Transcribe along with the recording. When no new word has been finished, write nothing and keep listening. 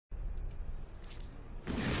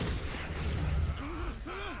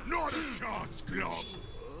chance, Glob.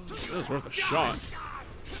 That was worth a shot.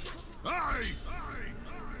 Hey!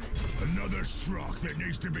 Another Shrock that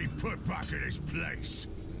needs to be put back in his place.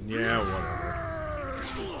 Yeah,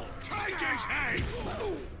 whatever. Take his head!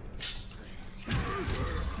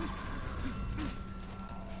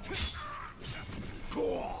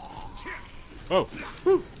 Oh.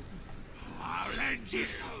 Whew. I'll end you.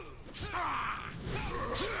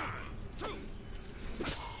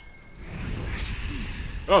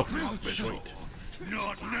 Oh, sweet.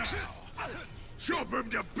 Not now. Chop him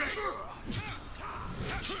to bits.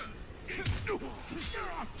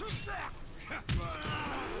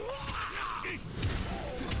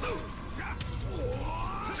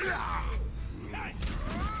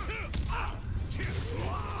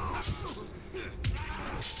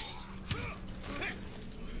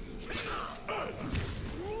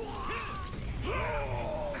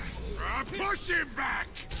 Push him back!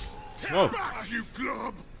 Oh. Back, you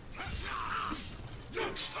glub!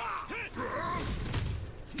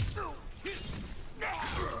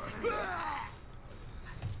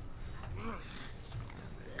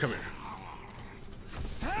 Come here.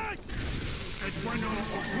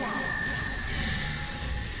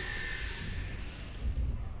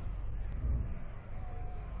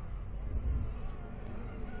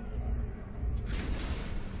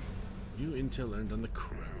 New intel learned on the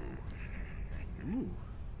crow. Ooh.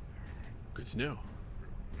 Good to know.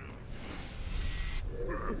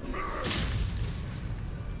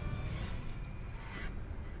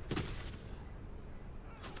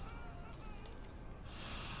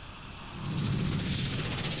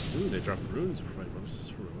 Ooh, they drop runes to provide bonuses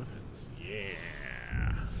for weapons.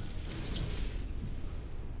 Yeah.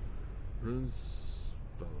 Runes,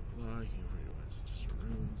 blah blah blah. You can realize it's just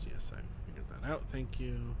runes. Yes, I figured that out. Thank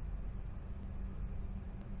you.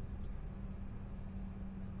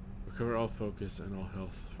 Recover all focus and all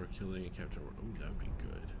health for killing a captain. Ooh, that would be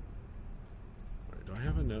good. Alright, do I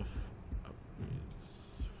have enough upgrades?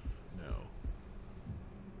 No.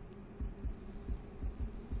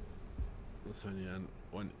 Let's only on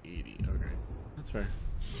 180. Okay, that's fair.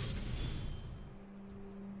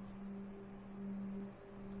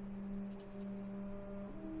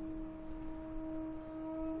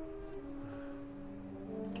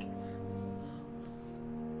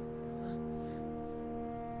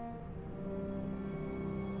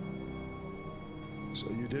 So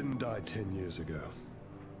you didn't die 10 years ago.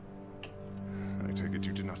 I take it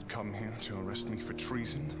you did not come here to arrest me for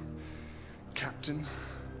treason, Captain?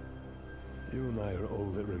 You and I are all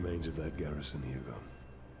that remains of that garrison, Hugo.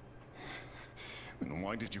 Then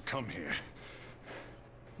why did you come here?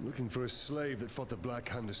 Looking for a slave that fought the Black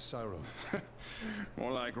Hand of Sauron.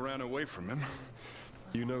 More like ran away from him.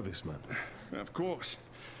 You know this man? Of course.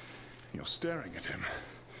 You're staring at him.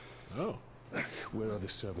 Oh. Where are the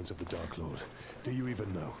servants of the Dark Lord? Do you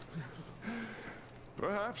even know?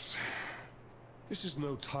 Perhaps. This is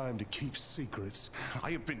no time to keep secrets.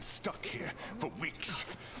 I have been stuck here for weeks.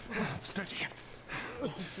 Steady.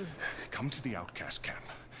 Come to the outcast camp.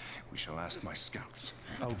 We shall ask my scouts.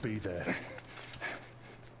 I'll be there.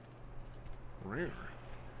 Rare.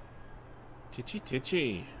 Titchy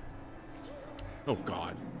titchy. Oh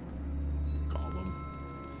god. Gollum.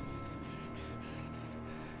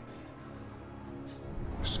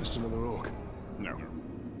 It's just another orc. No.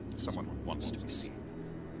 Someone who wants to be seen.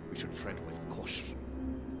 We should tread with caution.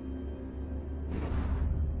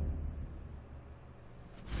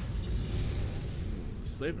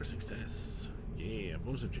 Slaver success. Yeah,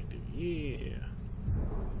 bonus objective. Yeah.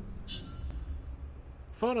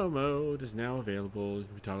 Photo mode is now available. It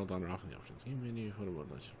can be toggled on or off in the options. Game menu. Photo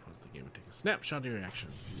mode lets you pause the game and take a snapshot of your action.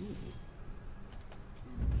 Ooh.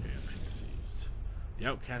 Okay, appendices. The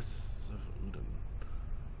Outcasts of Udon.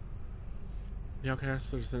 The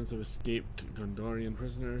outcasts are descendants of escaped Gondorian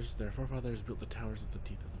prisoners. Their forefathers built the towers at the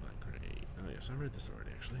teeth of the Black Grey. Oh yes, I read this already,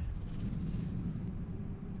 actually.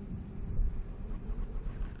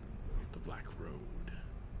 The Black Road.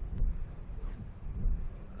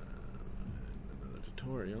 Another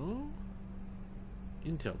tutorial.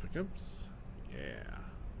 Intel pickups. Yeah.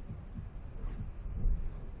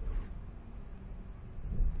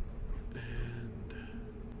 And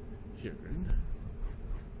Hirgren.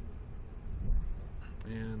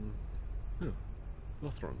 And oh,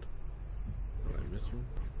 Lothrond. Did I miss one?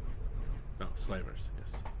 Oh, Slavers,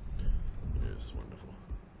 yes. Yes, wonderful.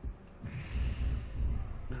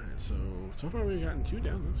 Alright, so far we've gotten 2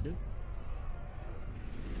 down, that's good.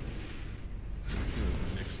 Here's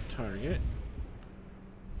my next target.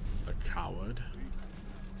 The coward.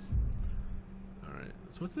 Alright,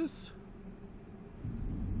 so what's this?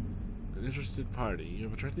 an interested party. You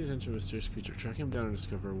have attracted the attention of a mysterious creature. Track him down and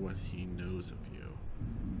discover what he knows of you.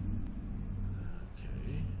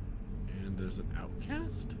 Okay. And there's an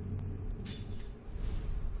outcast?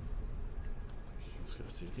 Let's go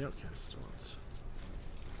see the outcast wants.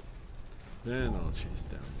 Then I'll chase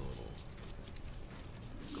down the little...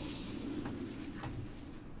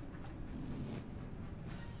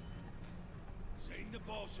 Seen the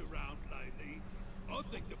boss around lately? I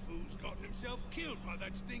think the fool's gotten himself killed by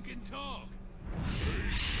that stinking talk.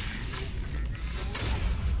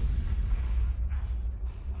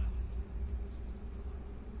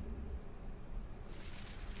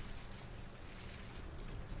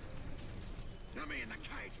 Let me in the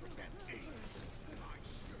cage with them things. I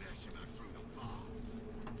smash him out through the bars.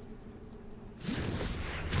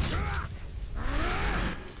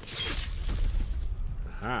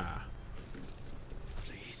 Aha.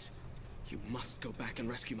 Please, you must go back and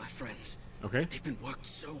rescue my friends. Okay. They've been worked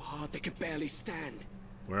so hard they can barely stand.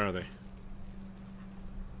 Where are they?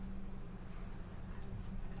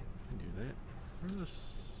 Can do that. Where's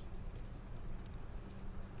this?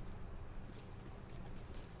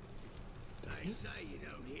 They say you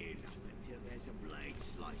don't hear nothing till there's a blade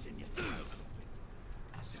slicing your throat.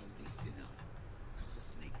 So listen up, because the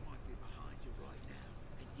snake might be behind you right now,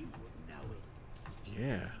 and you wouldn't know it.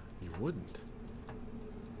 Yeah, you wouldn't.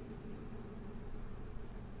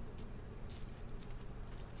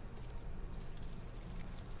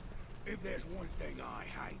 If there's one thing I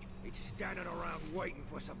hate, it's standing around waiting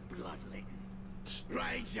for some bloodletting.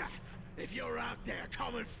 Ranger, if you're out there,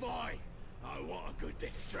 come and fight. I want a good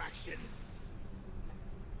distraction.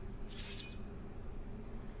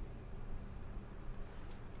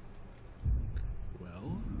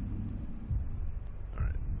 Well,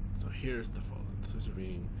 alright, so here's the fallen. Slaves are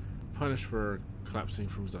being punished for collapsing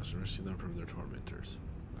from exhaustion. Rescue them from their tormentors.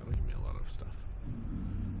 That'll give me a lot of stuff.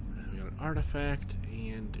 And we got an artifact,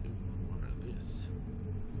 and ooh, what are this?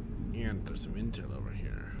 And there's some intel over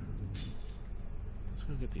here. Let's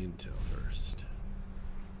go get the intel first.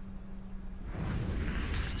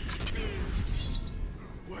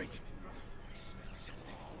 Wait, I smell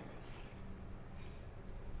something.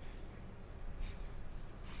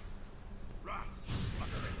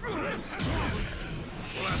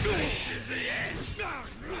 This is the end.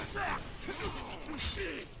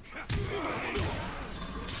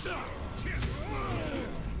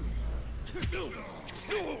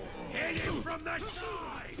 Hit him from the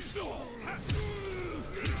side.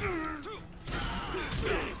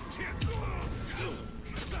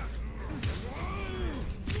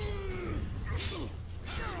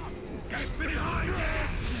 Get behind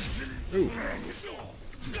him. Ooh.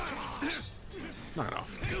 Knock it off.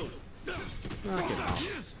 Knock it off.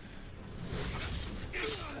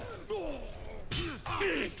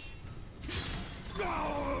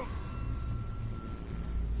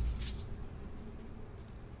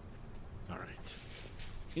 Alright.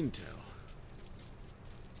 Intel.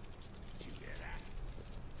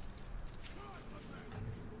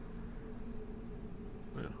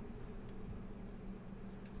 Well.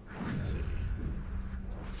 Let's see.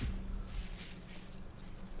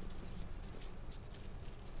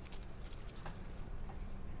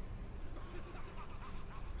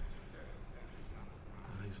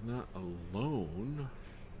 He's not alone.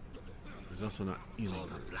 He's also not eating All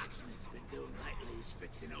them. the blacksmith's been doing lately is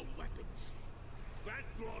fixing old weapons. That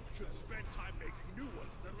blob should spend time making new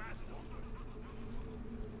ones than last one.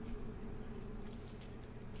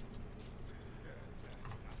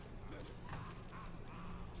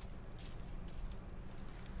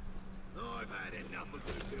 I've had enough of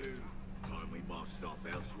the do. Time we marched off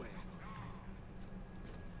elsewhere.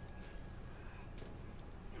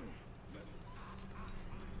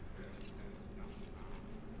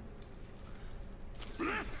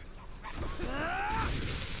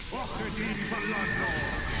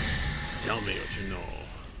 Tell me what you know.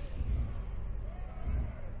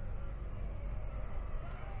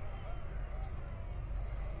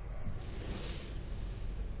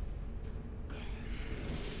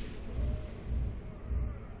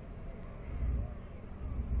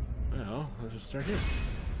 Well, let's just start here.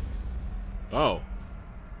 Oh.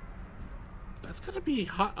 That's gotta be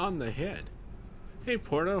hot on the head. Hey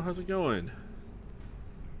Porto, how's it going?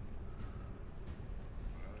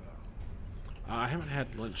 I haven't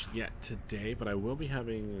had lunch yet today, but I will be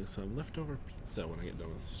having some leftover pizza when I get done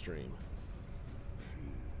with the stream.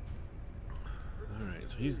 Alright,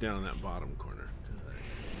 so he's down in that bottom corner.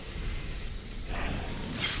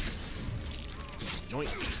 Yoink!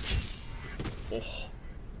 Oh,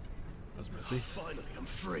 that was messy. Finally, I'm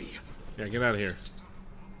free. Yeah, get out of here.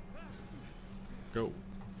 Go.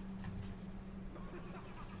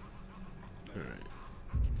 Alright.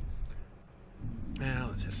 Now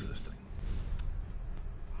let's head for this thing.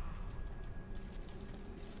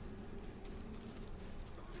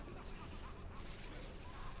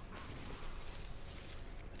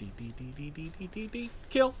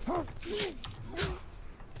 Kill! I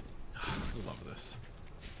love this.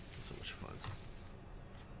 It's so much fun.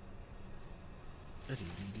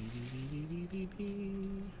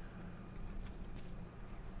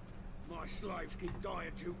 My slaves keep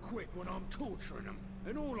dying too quick when I'm torturing them,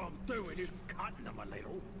 and all I'm doing is cutting them a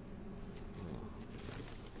little.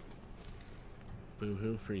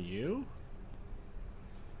 Boo-hoo for you?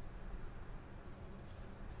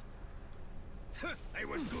 They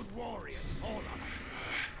was good warriors, all of them.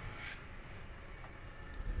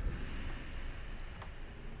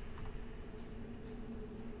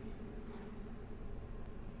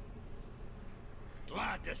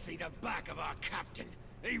 Glad to see the back of our captain.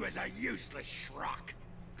 He was a useless schrock.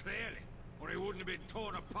 Clearly, or he wouldn't have been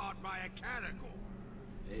torn apart by a cannibal.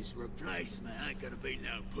 His replacement ain't gonna be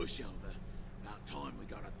no pushover. About time we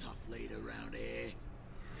got a tough leader around here.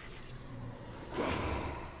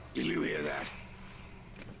 Did you hear that?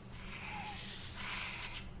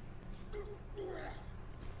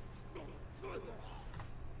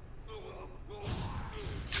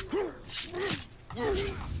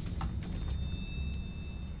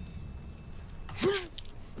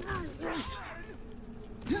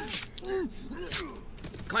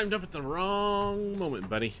 Climbed up at the wrong moment,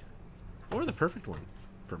 buddy. Or the perfect one,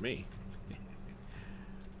 for me.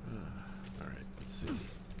 Alright, let's see. There's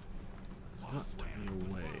got to be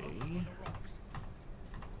a way.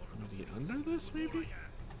 To get under this, maybe?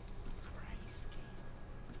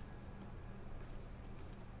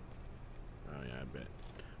 Oh yeah, I bet.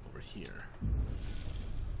 Over here.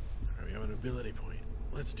 Alright, we have an ability point.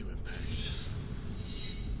 Let's do impact.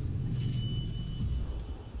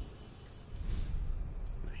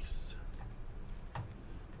 Nice.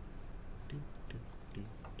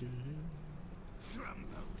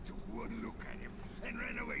 Trumbo took one look at him and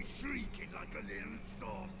ran away shrieking like a little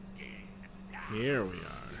soft skin. Here we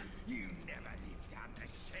are. You never lived down the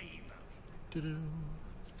shame of it.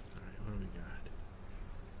 Alright, what do we got?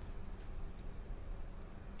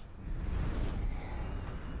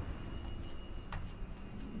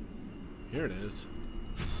 Here it is.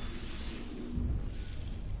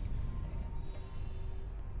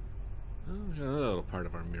 Oh, we got another little part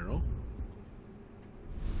of our mural.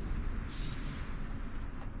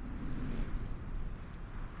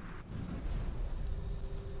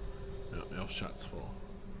 No, elf shot's full.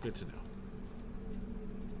 Good to know.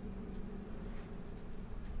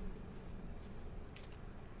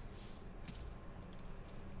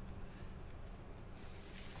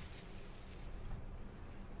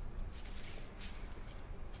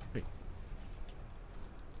 Hey.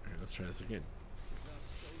 Alright, let's try this again.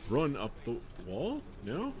 Run up the wall?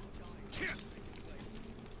 No?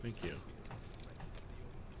 Thank you.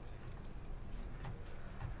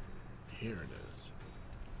 Here it is.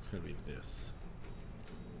 It's gonna be this.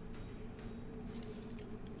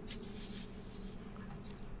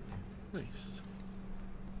 Nice.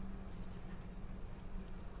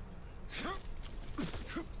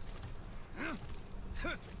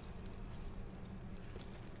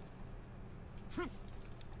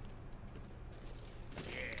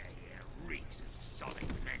 Reeks of solid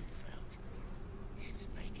menfolk. It's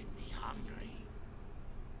making me hungry.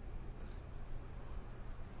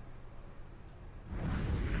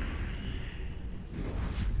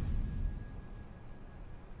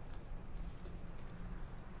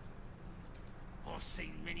 I've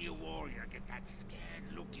seen many a warrior get that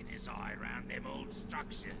scared look in his eye around them old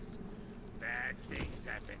structures. Bad things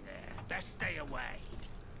happen there. Best stay away.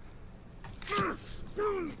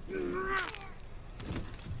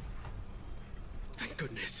 Thank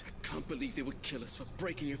goodness. I can't believe they would kill us for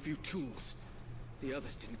breaking a few tools. The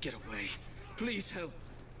others didn't get away. Please help.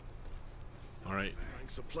 Alright,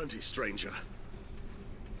 Thanks aplenty, stranger.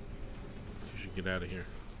 you should get out of here.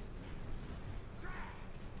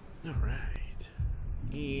 Alright.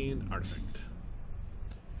 And artifact.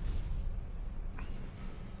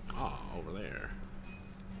 Ah, over there.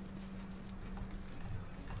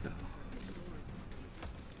 No.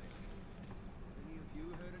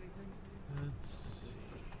 Let's see.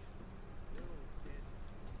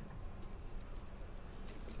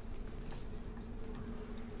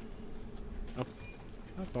 Up.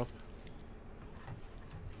 Up, up.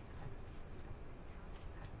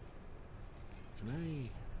 Can I?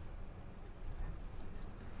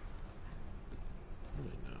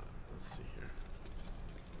 Probably not. Let's see here.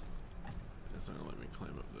 It's not gonna let me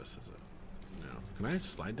climb up this, is it? No. Can I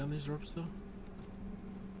slide down these ropes though?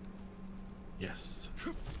 Yes.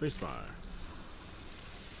 Spacebar.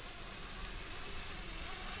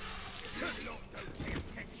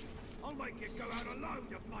 I'll make you go out alone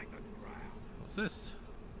to fight the crowd. What's this?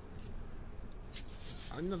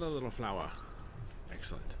 Another little flower.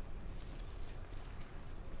 Excellent.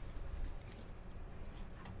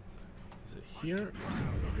 Is it here?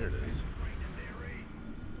 Oh, here it is.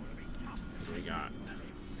 What do we got?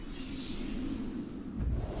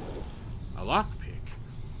 A lockpick.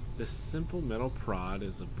 This simple metal prod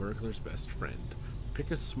is a burglar's best friend. The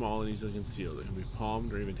pick is small and easily concealed. It can be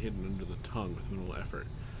palmed or even hidden under the tongue with minimal effort.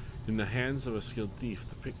 In the hands of a skilled thief,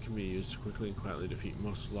 the pick can be used to quickly and quietly defeat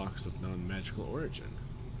most locks of non-magical origin.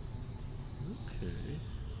 Okay.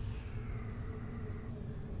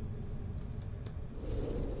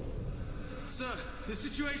 Sir, the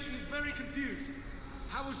situation is very confused.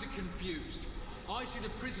 How is it confused? I see the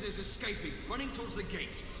prisoners escaping, running towards the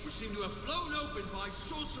gates, which seem to have flown open by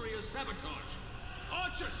sorcery or sabotage.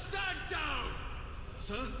 Archer, stand down!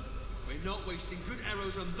 Sir, we're not wasting good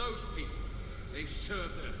arrows on those people. They've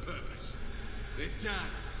served their purpose. They're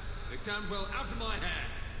damned. They're damned well out of my hair.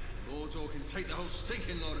 Mordor can take the whole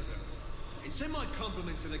stinking lot of them. And send my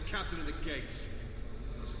compliments to the captain of the gates.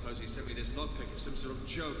 I suppose he sent me this lockpick as some sort of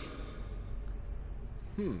joke.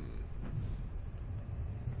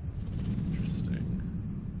 Interesting.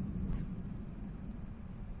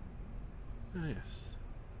 Ah, yes.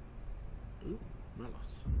 Ooh,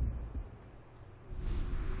 Melos.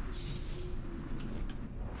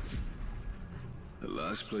 The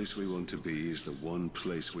last place we want to be is the one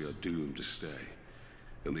place we are doomed to stay.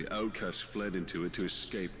 And the outcasts fled into it to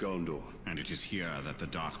escape Gondor. And it is here that the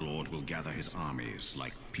Dark Lord will gather his armies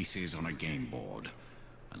like pieces on a game board.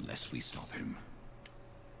 Unless we stop him.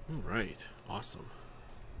 Alright, awesome.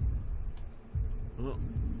 Well,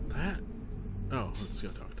 that... Oh, let's go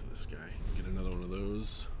talk to this guy. Get another one of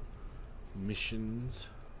those missions.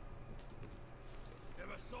 If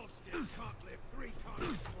a soft skin can't live 3 times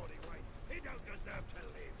his body weight, he don't deserve to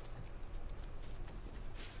live.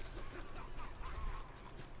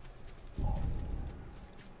 You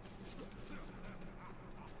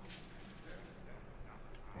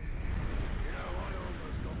know, I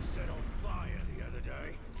almost got set on fire the other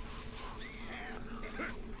day.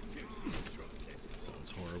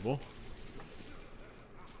 Sounds horrible.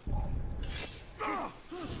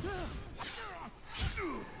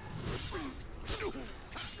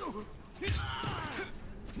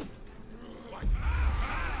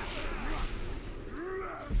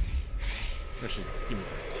 Actually, give me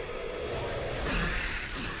this.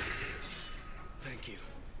 Thank you.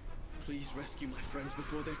 Please rescue my friends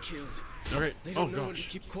before they're killed. Okay. They Oh don't know when to gosh.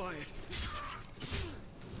 keep quiet.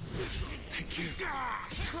 Thank you.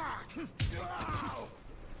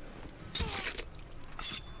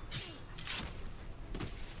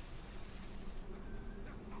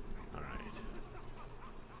 All right.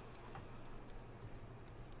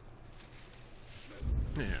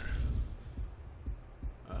 There.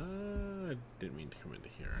 I didn't mean to come into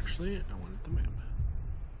here. Actually, I wanted the map.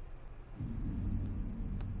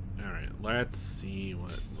 All right. Let's see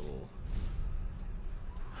what little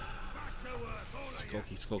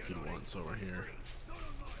Skulky wants over here.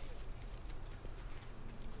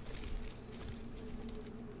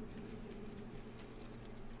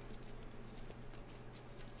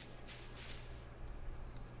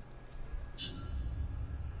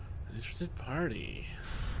 An interested party.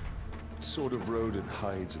 What sort of rodent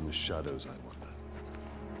hides in the shadows, I wonder?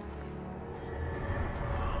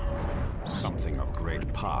 Something of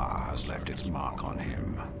great power has left its mark on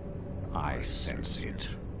him. I sense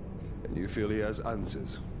it. And you feel he has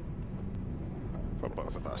answers? For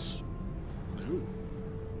both of us. Ooh.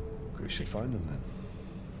 We should find them then.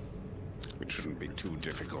 It shouldn't be too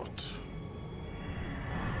difficult.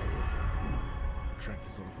 Track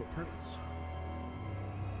his little footprints.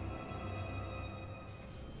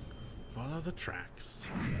 Follow the tracks.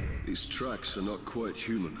 These tracks are not quite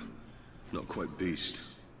human, not quite beast.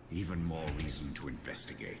 Even more reason to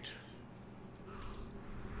investigate.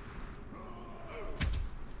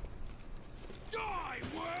 Die,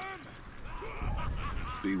 worm!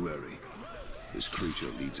 Be wary. This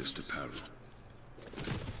creature leads us to peril.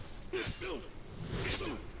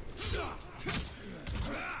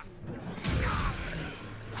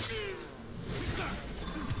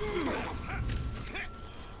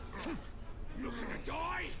 Looking to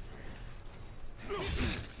die?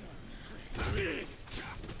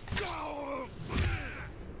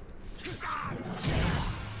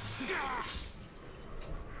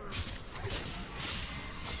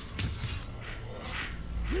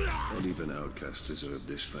 Not even outcasts deserve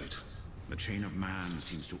this fate. The chain of man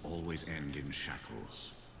seems to always end in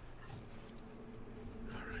shackles.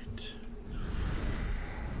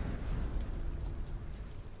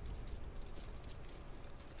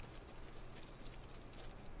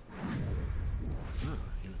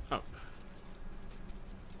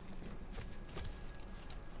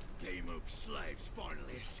 Uruk's slaves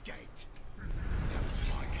finally escaped. That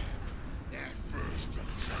was like their first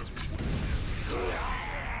attempt.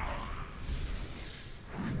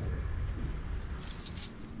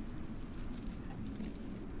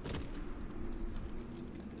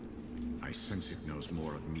 I sense it knows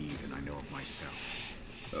more of me than I know of myself.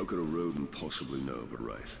 How could a rodent possibly know of a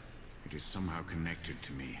wraith? It is somehow connected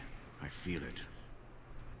to me. I feel it.